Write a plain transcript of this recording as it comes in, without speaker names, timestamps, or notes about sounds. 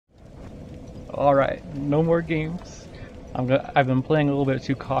Alright, no more games. I've been playing a little bit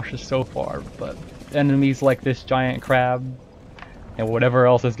too cautious so far, but enemies like this giant crab and whatever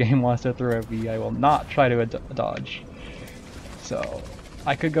else this game wants to throw at me, I will not try to dodge. So,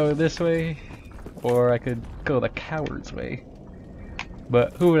 I could go this way, or I could go the coward's way.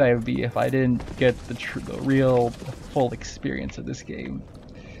 But who would I be if I didn't get the real, full experience of this game?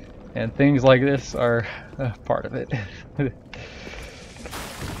 And things like this are part of it.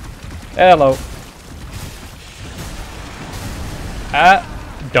 Hello.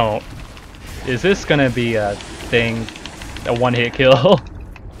 Don't. Is this gonna be a thing? A one-hit kill?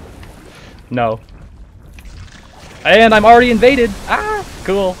 No. And I'm already invaded! Ah!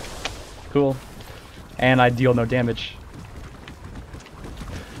 Cool. Cool. And I deal no damage.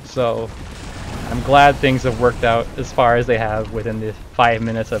 So, I'm glad things have worked out as far as they have within the 5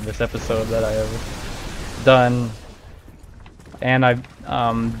 minutes of this episode that I have done. And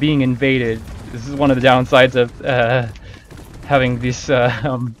I'm being invaded. This is one of the downsides of having this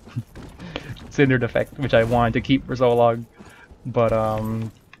cinder defect, which I wanted to keep for so long. But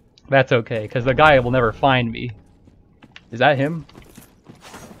that's okay, because the guy will never find me. Is that him?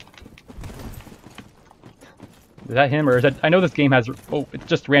 Is that him, or is that... I know this game has... Oh, it's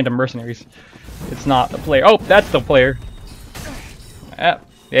just random mercenaries. It's not the player. Oh, that's the player!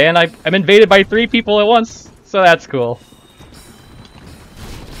 And I'm invaded by 3 people at once, so that's cool.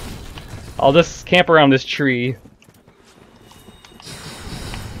 I'll just camp around this tree.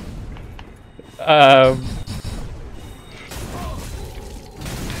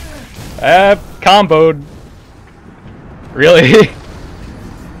 Comboed. Really?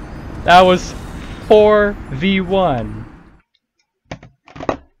 That was 4v1.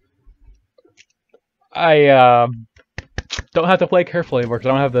 I don't have to play carefully anymore because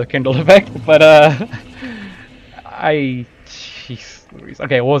I don't have the Kernol effect, but jeez Louise.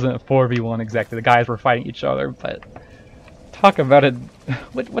 Okay, it wasn't 4v1 exactly. The guys were fighting each other, but talk about it.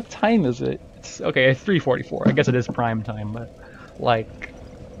 What time is it? Okay, it's 3:44. I guess it is prime time, but like,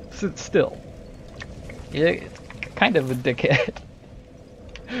 still, it's kind of a dickhead.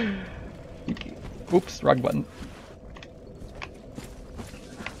 Oops, wrong button.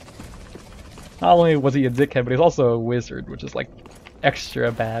 Not only was he a dickhead, but he's also a wizard, which is like extra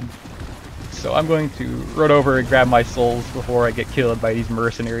bad. So I'm going to run over and grab my souls before I get killed by these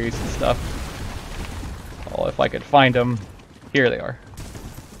mercenaries and stuff. Oh, if I could find them. Here they are.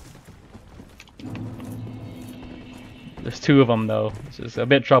 There's 2 of them though, which is a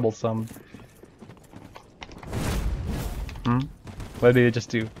bit troublesome. What did they just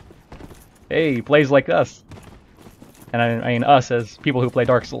do? Hey, he plays like us. And I mean us as people who play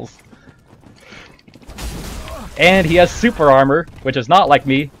Dark Souls. And he has super armor, which is not like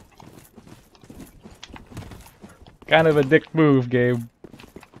me. Kind of a dick move, game.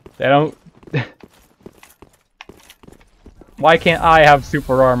 They don't... Why can't I have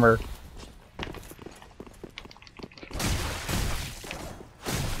super armor?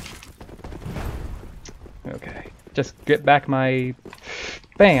 Okay, just get back my...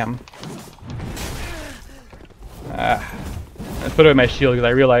 Bam! I put away my shield because I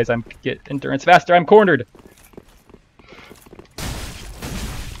realize I'm get endurance faster. I'm cornered!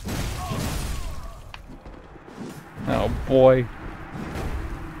 Oh boy.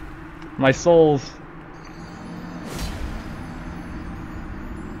 My souls.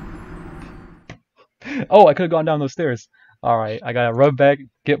 Oh, I could have gone down those stairs. Alright, I gotta rub back,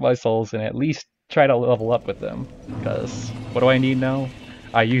 get my souls, and at least try to level up with them. Because, what do I need now?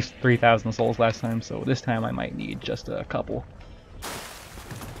 I used 3,000 souls last time, so this time I might need just a couple.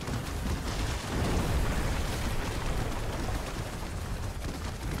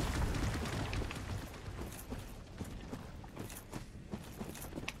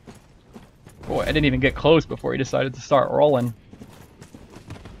 Boy, I didn't even get close before he decided to start rolling.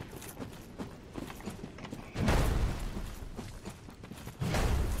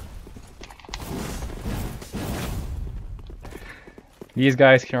 These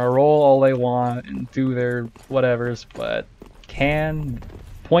guys can roll all they want and do their whatevers, but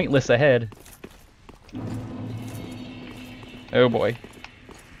pointless ahead. Oh boy.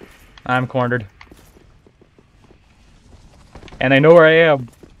 I'm cornered. And I know where I am.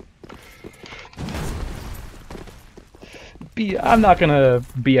 I'm not gonna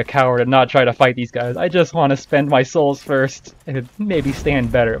be a coward and not try to fight these guys. I just want to spend my souls first and maybe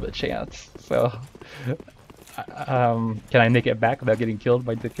stand better of a chance. So, can I make it back without getting killed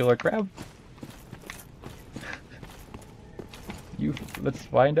by the killer crab? Let's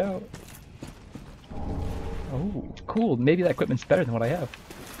find out. Oh, cool. Maybe that equipment's better than what I have.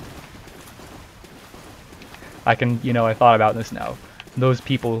 I can, I thought about this now. those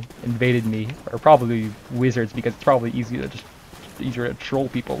people invaded me are probably wizards, because it's probably easier to troll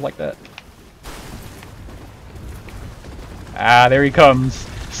people like that. Ah, there he comes.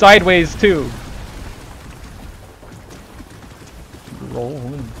 Sideways too.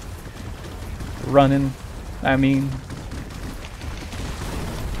 Rolling. Running. I mean.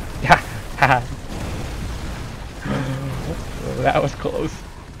 Ha. Oh, that was close.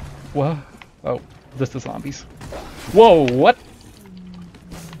 What? Oh, just the zombies. Whoa, what?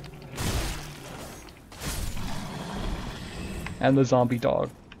 And the zombie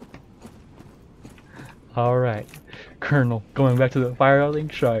dog. Alright. Kernol, going back to the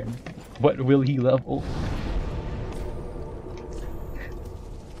Firelink Shrine. What will he level?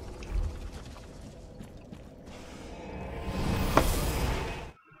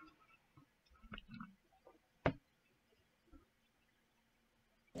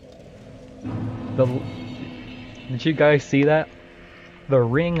 Did you guys see that? The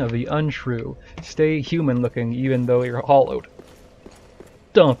Ring of the Untrue. Stay human looking even though you're hollowed.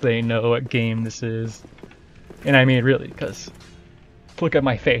 Don't they know what game this is? And I mean really, because look at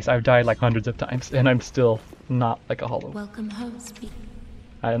my face. I've died like hundreds of times and I'm still not like a hollow. Welcome home, speak.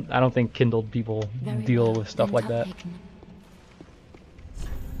 I don't think kindled people deal with stuff like that.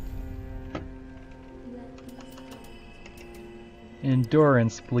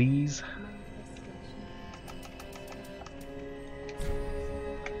 Endurance, please.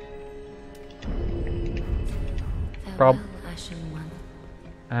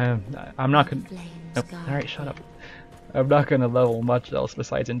 I'm not gonna. Nope. Alright, shut up. I'm not gonna level much else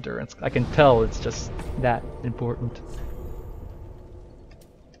besides endurance. I can tell it's just that important.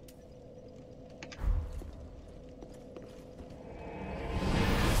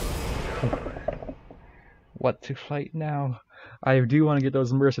 What to fight now? I do want to get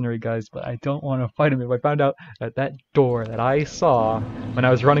those mercenary guys, but I don't want to fight them if I found out that that door that I saw when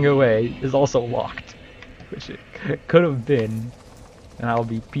I was running away is also locked. Which it could have been, and I'll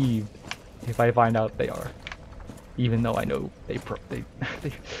be peeved if I find out they are. Even though I know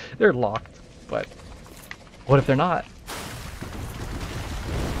they're locked, but what if they're not?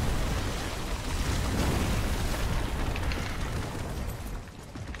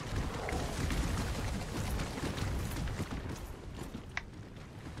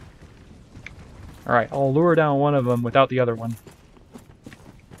 Alright, I'll lure down one of them without the other one.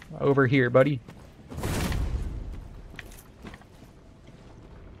 Over here, buddy.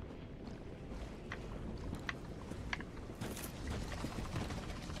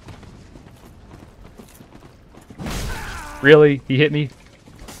 Really? He hit me?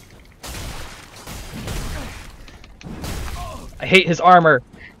 I hate his armor!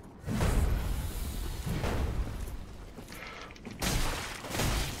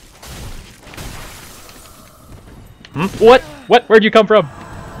 Hmm? What? What? Where'd you come from?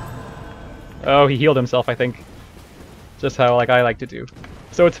 Oh, he healed himself, I think. Just how I like to do.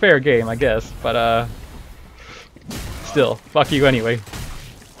 So it's fair game, I guess, but still, fuck you anyway.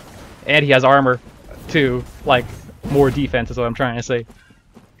 And he has armor, too. Like, more defense is what I'm trying to say.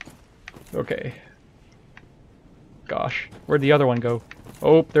 Okay. Gosh, where'd the other one go?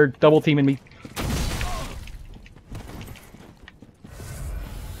 Oh, they're double teaming me.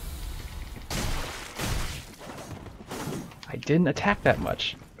 I didn't attack that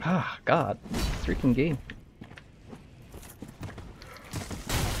much. Ah, God. Freaking game.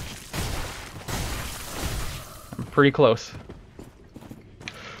 I'm pretty close.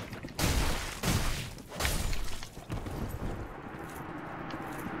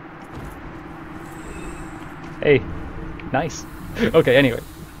 Hey, nice. Okay, anyway.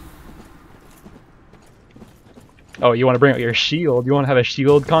 Oh, you want to bring out your shield? You want to have a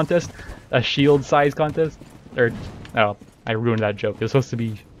shield contest? A shield size contest? Or, oh, I ruined that joke. It was supposed to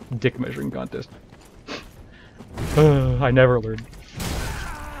be dick measuring contest. I never learned.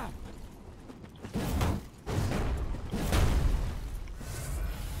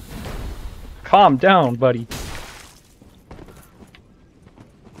 Calm down, buddy.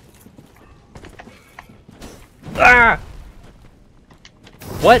 Ah!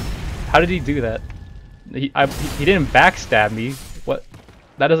 What? How did he do that? He didn't backstab me. What?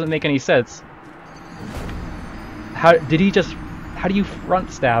 That doesn't make any sense. How did he just? How do you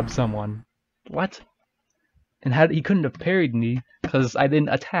front stab someone? What? And how he couldn't have parried me because I didn't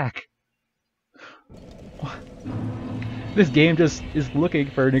attack. What? This game just is looking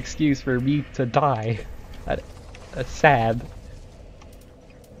for an excuse for me to die. That's sad.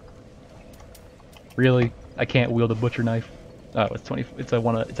 Really? I can't wield a butcher knife. Oh, it's 20. It's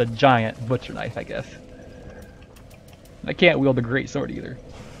a giant butcher knife, I guess. I can't wield a great sword either.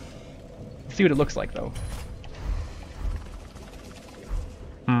 Let's see what it looks like though.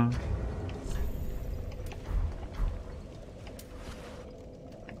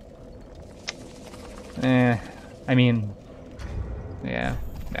 I mean, yeah,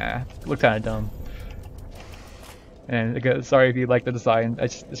 nah, it looked kind of dumb. And again, sorry if you like the design.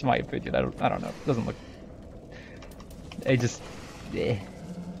 It's my opinion. I don't know. It doesn't look. It just. Eh.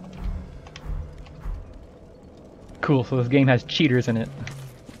 Cool. So this game has cheaters in it.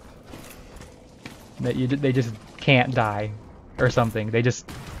 They just can't die, or something.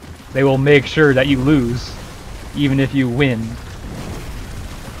 They will make sure that you lose, even if you win.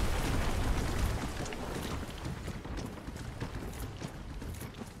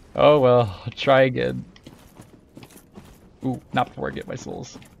 Oh well, I'll try again. Ooh, not before I get my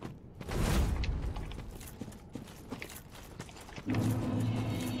souls.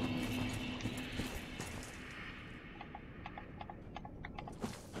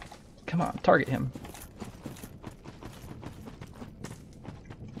 Come on, target him.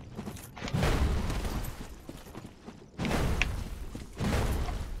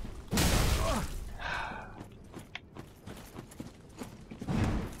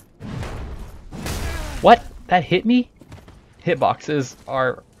 What? That hit me? Hitboxes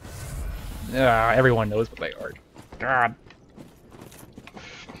are... everyone knows what they are. God.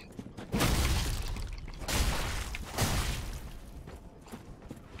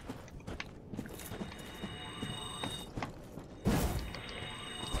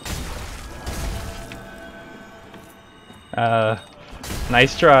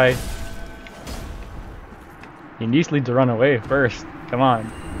 Nice try. He needs to run away first. Come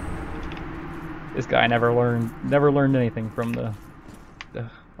on. This guy never learned anything from the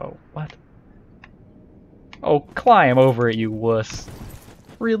oh, what? Oh, climb over it, you wuss.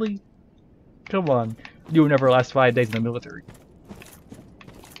 Really? Come on. You would never last 5 days in the military.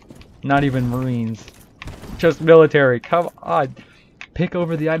 Not even Marines. Just military. Come on. Pick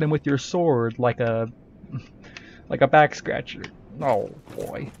over the item with your sword like a back scratcher. Oh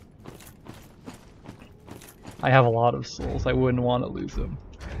boy. I have a lot of souls. I wouldn't want to lose them.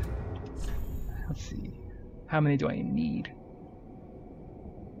 Let's see. How many do I need?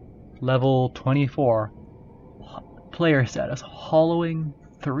 Level 24. Player status. Hollowing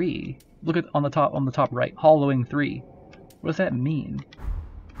 3. Look at on the top right. Hollowing 3. What does that mean?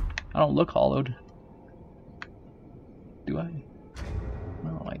 I don't look hollowed. Do I?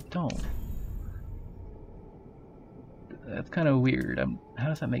 No, I don't. That's kind of weird. How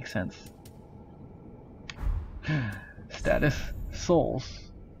does that make sense? Status. Souls.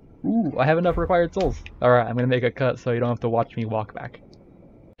 Ooh, I have enough required souls. Alright, I'm gonna make a cut so you don't have to watch me walk back.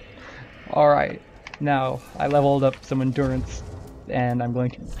 Alright, now I leveled up some endurance and I'm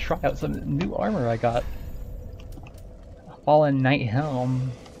going to try out some new armor I got. Fallen Knight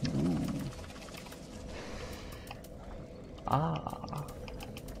Helm. Ooh. Ah.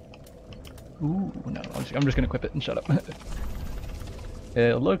 Ooh, no, I'm just gonna equip it and shut up.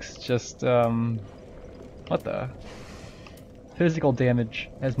 It looks just, what the? Physical damage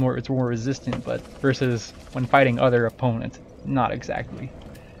has it's more resistant, but versus when fighting other opponents, not exactly.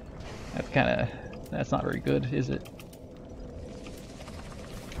 That's not very good, is it?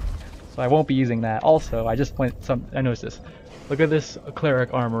 So I won't be using that. Also, I noticed this. Look at this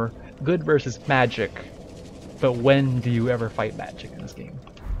cleric armor. Good versus magic. But when do you ever fight magic in this game?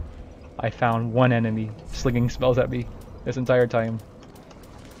 I found one enemy slinging spells at me this entire time.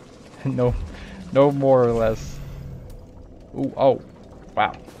 No more or less. Ooh, oh,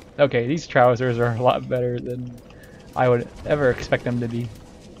 wow. Okay, these trousers are a lot better than I would ever expect them to be.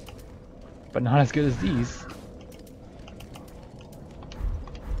 But not as good as these.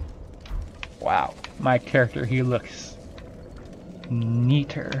 Wow, my character, he looks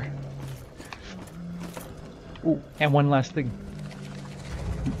neater. Ooh, and one last thing.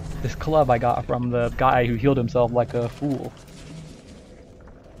 This club I got from the guy who healed himself like a fool.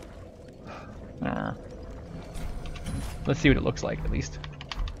 Let's see what it looks like, at least.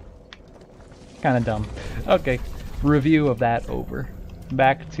 Kinda dumb. Okay, review of that over.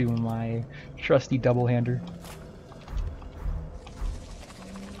 Back to my trusty double-hander.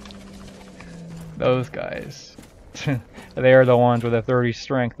 Those guys. They are the ones with a 30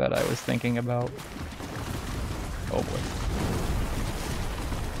 strength that I was thinking about. Oh boy.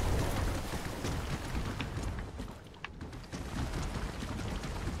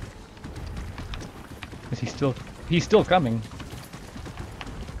 Is he still... He's still coming.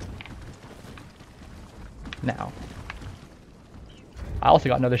 Now. I also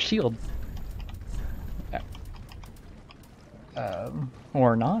got another shield.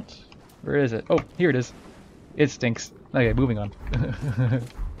 Or not? Where is it? Oh, here it is. It stinks. Okay, moving on.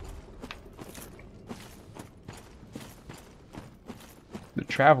 The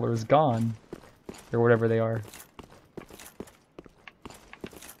traveler is gone. Or whatever they are.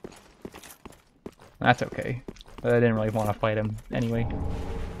 That's okay. But I didn't really want to fight him anyway.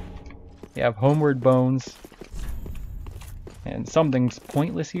 You have homeward bones. And something's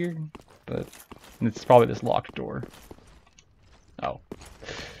pointless here, but it's probably this locked door. Oh.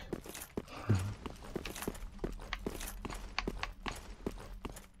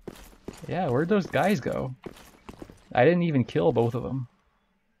 Yeah, where'd those guys go? I didn't even kill both of them.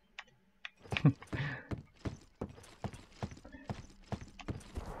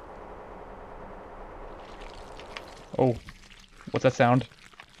 Oh, what's that sound?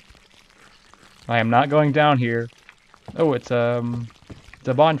 I am not going down here. Oh, it's a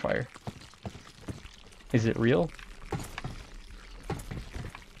bonfire. Is it real?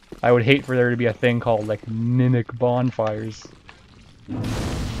 I would hate for there to be a thing called like mimic bonfires.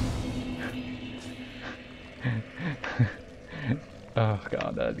 Oh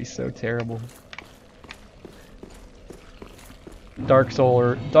god, that'd be so terrible. Dark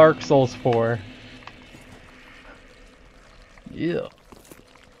Souls 4. Ew.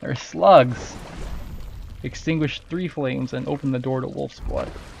 There's slugs. Extinguish 3 flames and open the door to wolf's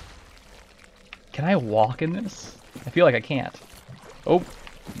blood. Can I walk in this? I feel like I can't. Oh,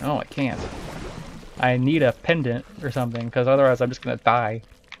 no, I can't. I need a pendant or something, because otherwise I'm just gonna die.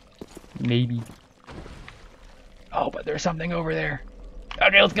 Maybe. Oh, but there's something over there.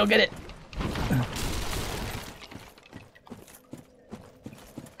 Okay, let's go get it.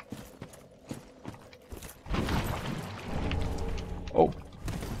 Oh.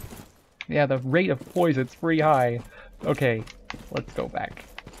 Yeah, the rate of poison's pretty high. Okay, let's go back.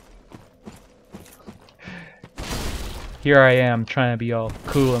 Here I am trying to be all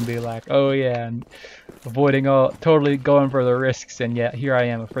cool and be like, oh yeah, and avoiding all, totally going for the risks, and yet here I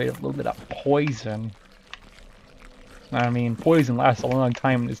am afraid of a little bit of poison. I mean, poison lasts a long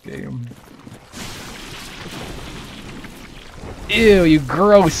time in this game. Ew, you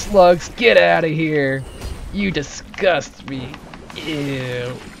gross slugs, get out of here! You disgust me.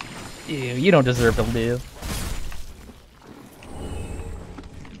 Ew. Ew, you don't deserve to live.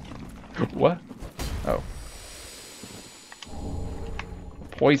 What? Oh.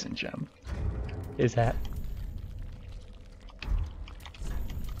 Poison gem. Is that?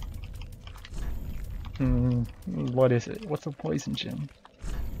 What is it? What's a poison gem?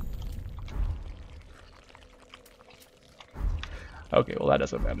 Okay, well that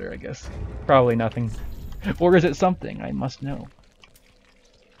doesn't matter, I guess. Probably nothing. Or is it something? I must know.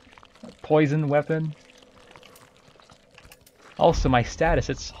 A poison weapon? Also, my status,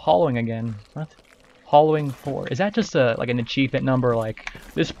 it's hollowing again. What? Hollowing 4. Is that just a, like an achievement number, like,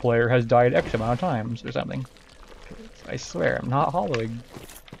 this player has died X amount of times, or something? I swear, I'm not hollowing.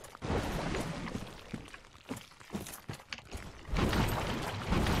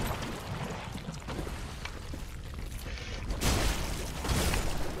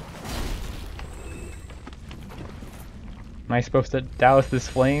 Am I supposed to douse this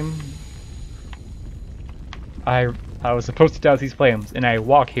flame? I was supposed to douse these flames, and I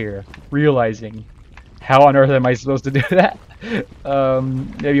walk here, realizing, how on earth am I supposed to do that?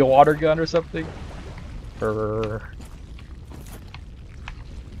 Maybe a water gun or something? No,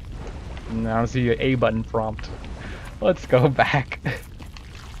 I don't see an A button prompt. Let's go back.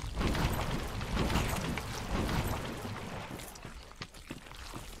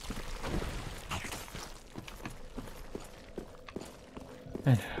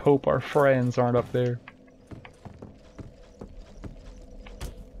 And hope our friends aren't up there.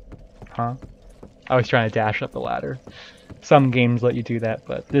 Huh? I was trying to dash up the ladder. Some games let you do that,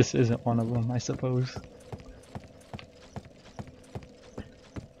 but this isn't one of them, I suppose.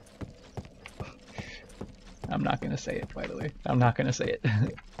 I'm not gonna say it, by the way. I'm not gonna say it.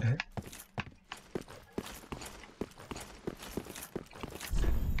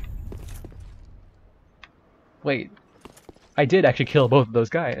 Wait. I did actually kill both of those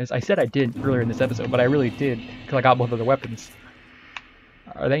guys. I said I did earlier in this episode, but I really did, because I got both of their weapons.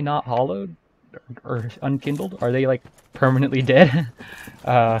 Are they not hollowed? Or unkindled? Are they, like, permanently dead?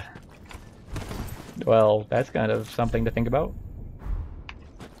 Well, that's kind of something to think about.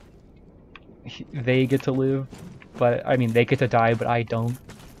 They get to live, but, I mean, they get to die, but I don't.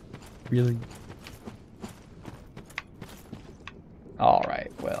 Really?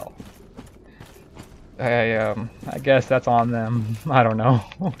 Alright, well. I guess that's on them. I don't know.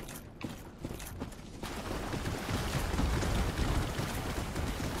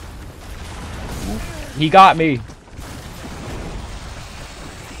 He got me!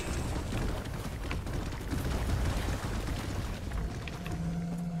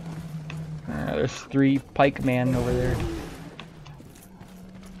 There's 3 pike man over there.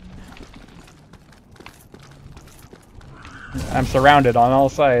 I'm surrounded on all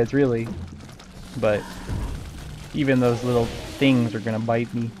sides, really. But Even those little things are gonna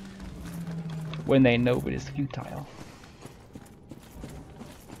bite me when they know it is futile.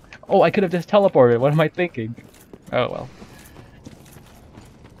 Oh, I could have just teleported. What am I thinking? Oh well.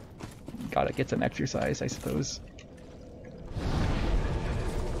 Gotta get some exercise, I suppose.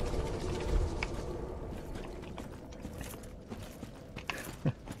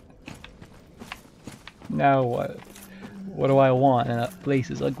 Now what? What do I want in a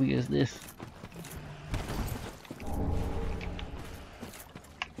place as ugly as this?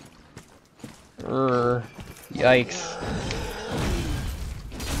 Yikes.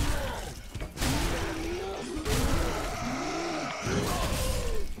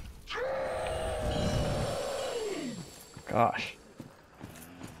 Gosh.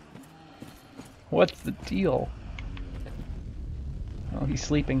 What's the deal? Oh, he's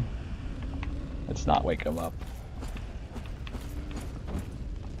sleeping. Let's not wake him up.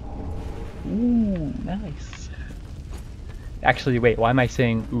 Ooh, nice. Actually, wait, why am I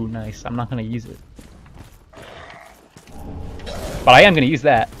saying ooh, nice? I'm not gonna use it. But I am gonna use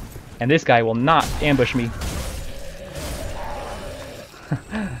that. And this guy will not ambush me.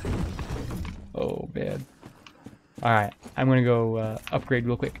 Oh, man. Alright, I'm gonna go upgrade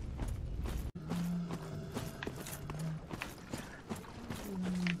real quick.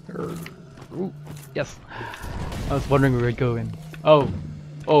 Ooh, yes. I was wondering where we'd go in. Oh.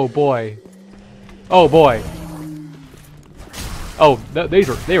 Oh boy. Oh boy. Oh,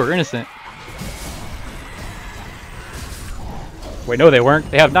 they were innocent. Wait, no they weren't.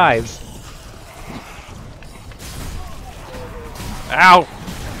 They have knives. Ow!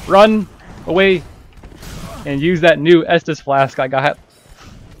 Run away and use that new Estus flask I got.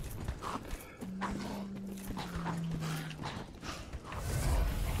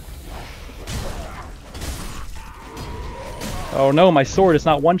 Oh no, my sword is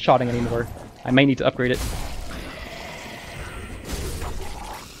not one-shotting anymore. I may need to upgrade it.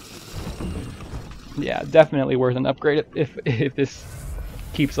 Yeah, definitely worth an upgrade if this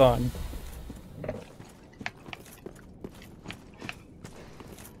keeps on.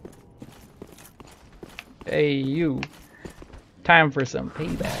 Hey you, time for some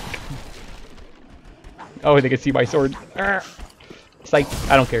payback. Oh, they can see my sword. Psych,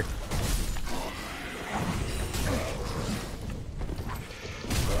 I don't care.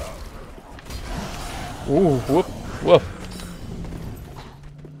 Ooh, whoop, woof.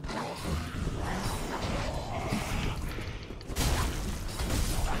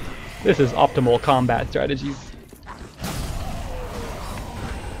 This is optimal combat strategies.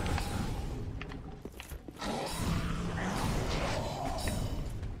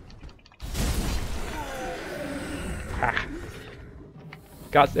 Ah.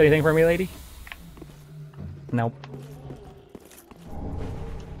 Got anything for me, lady? Nope.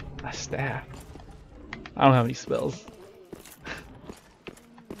 A staff. I don't have any spells.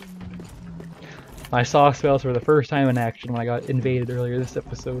 I saw spells for the first time in action when I got invaded earlier this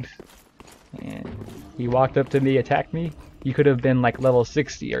episode. And he walked up to me, attacked me. You could have been like level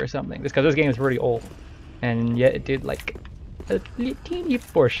 60 or something. Just because this game is pretty old. And yet it did like a teeny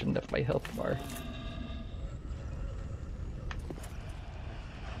portion of my health bar.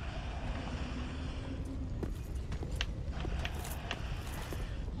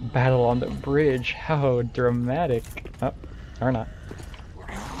 Battle on the bridge. How dramatic. Oh, or not.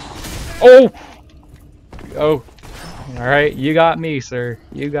 Oh! Oh. Alright, you got me, sir.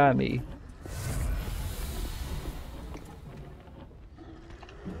 You got me.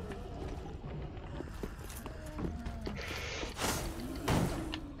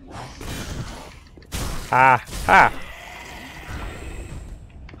 Ha! Ha!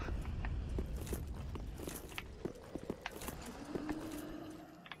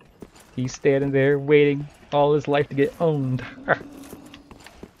 He's standing there waiting all his life to get owned.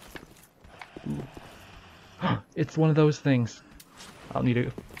 It's one of those things. I'll need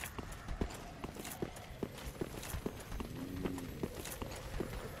to...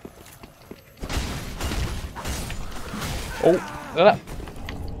 Oh!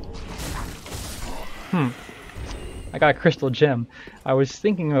 I got a crystal gem. I was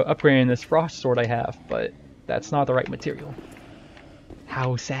thinking of upgrading this frost sword I have, but that's not the right material.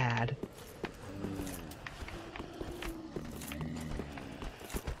 How sad.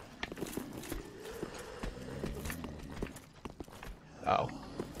 Oh.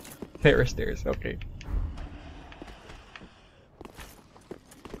 There are stairs, okay.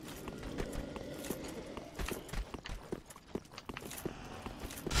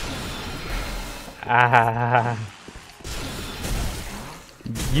 Ah.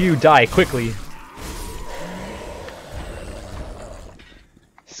 You die quickly.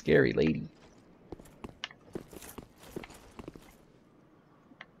 Scary lady.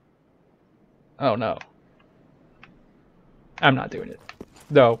 Oh no. I'm not doing it.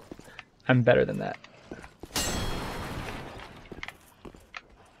 No, I'm better than that.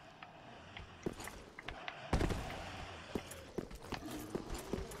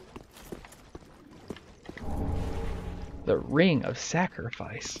 The Ring of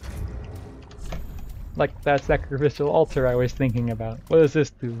Sacrifice. Like that sacrificial altar I was thinking about. What does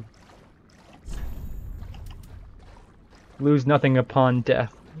this do? Lose nothing upon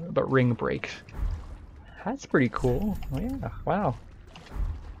death, but ring breaks. That's pretty cool. Oh, yeah, wow.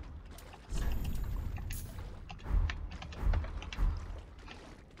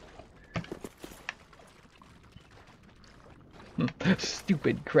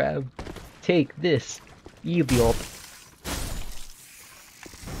 Stupid crab. Take this, evil.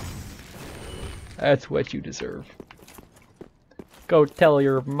 That's what you deserve. Go tell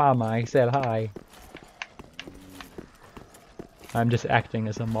your mama I said hi. I'm just acting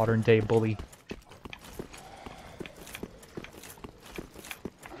as a modern day bully.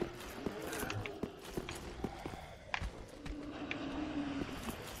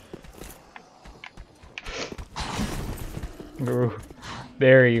 Ooh,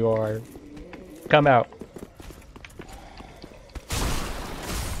 there you are. Come out.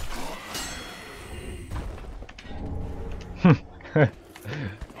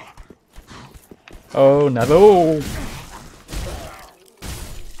 Oh no!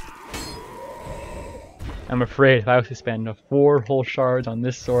 I'm afraid if I was to spend 4 whole shards on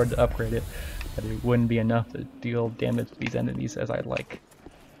this sword to upgrade it, that it wouldn't be enough to deal damage to these enemies as I'd like.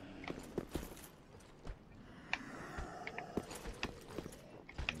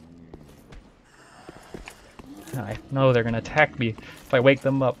 I know they're gonna attack me if I wake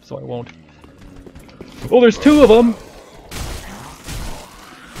them up, so I won't. Oh, there's 2 of them!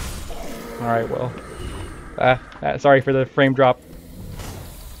 Alright, well. Sorry for the frame drop.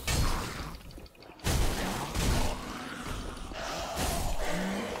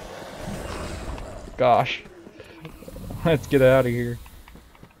 Gosh. Let's get out of here.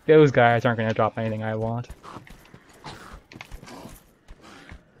 Those guys aren't gonna drop anything I want.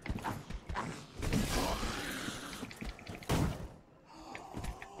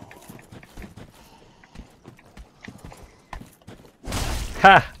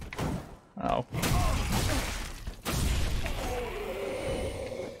 Ha! Oh.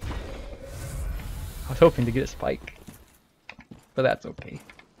 I was hoping to get a spike, but that's okay.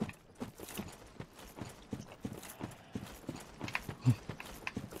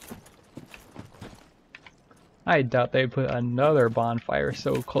 I doubt they'd put another bonfire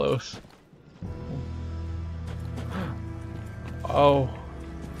so close. Oh.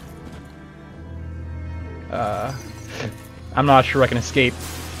 I'm not sure I can escape.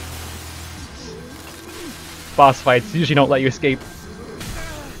 Boss fights usually don't let you escape.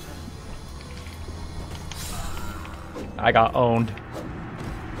 I got owned.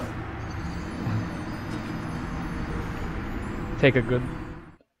 Take a good...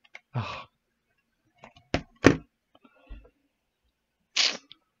 Oh.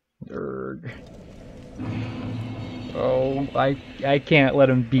 Urgh. Oh, I can't let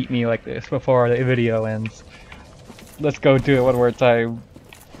him beat me like this before the video ends. Let's go do it one more time.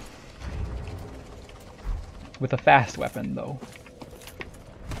 With a fast weapon, though.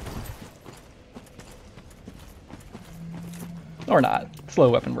 Or not. Slow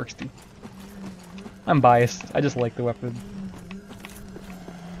weapon works too. I'm biased. I just like the weapon.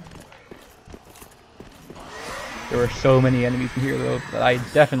 There are so many enemies in here, though, that I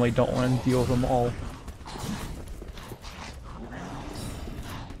definitely don't want to deal with them all.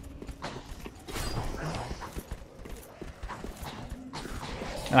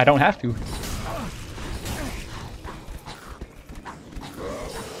 And I don't have to.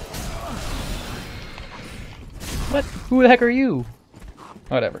 What? Who the heck are you?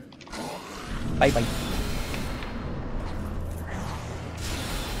 Whatever. Bye bye.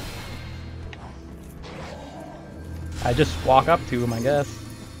 I just walk up to him, I guess,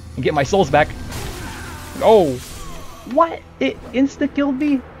 and get my souls back. Oh! What? It insta-killed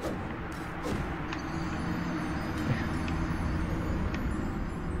me?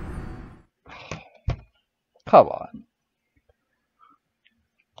 Come on.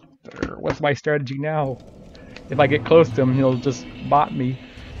 What's my strategy now? If I get close to him, he'll just bot me.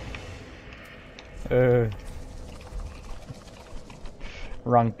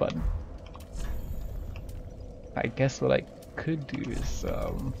 Wrong button. I guess what I could do is,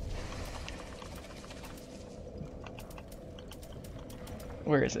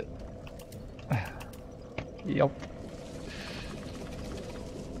 where is it? Yup.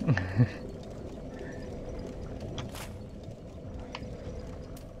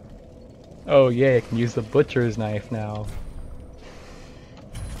 Oh yeah, I can use the butcher's knife now.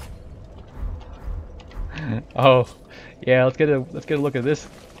 Oh, yeah. Let's get a look at this.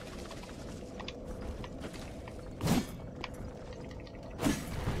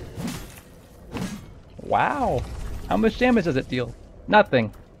 Wow, how much damage does it deal?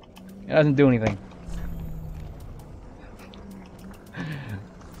 Nothing. It doesn't do anything.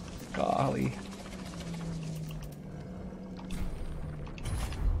 Golly.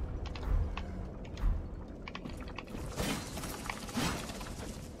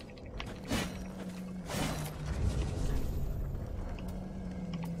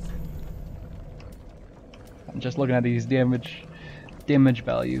 I'm just looking at these damage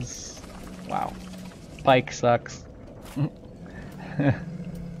values. Wow. Pike sucks.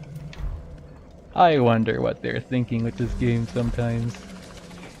 I wonder what they're thinking with this game sometimes.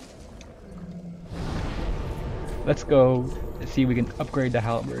 Let's go see if we can upgrade the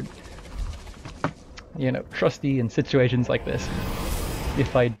halberd. You know, trusty in situations like this.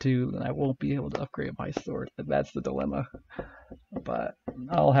 If I do, then I won't be able to upgrade my sword. That's the dilemma. But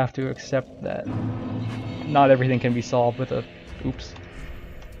I'll have to accept that not everything can be solved with a... Oops.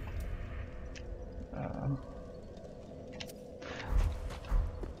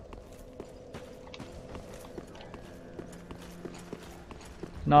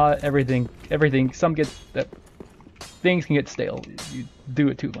 Not everything, things can get stale. You do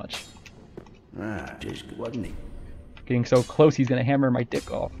it too much. Ah, just wasn't he? Getting so close, he's gonna hammer my dick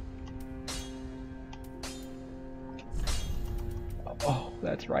off. Oh,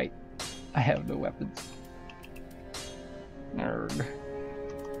 that's right. I have no weapons. Nerd.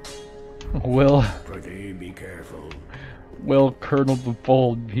 Pretty be careful. Will Kernol the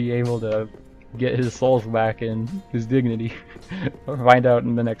Bold be able to get his souls back and his dignity? We'll find out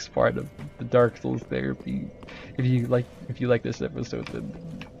in the next part of the Dark Souls therapy. If you like this episode, then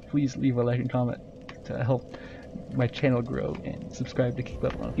please leave a like and comment to help my channel grow, and subscribe to keep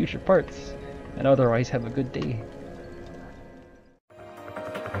up on future parts. And otherwise, have a good day.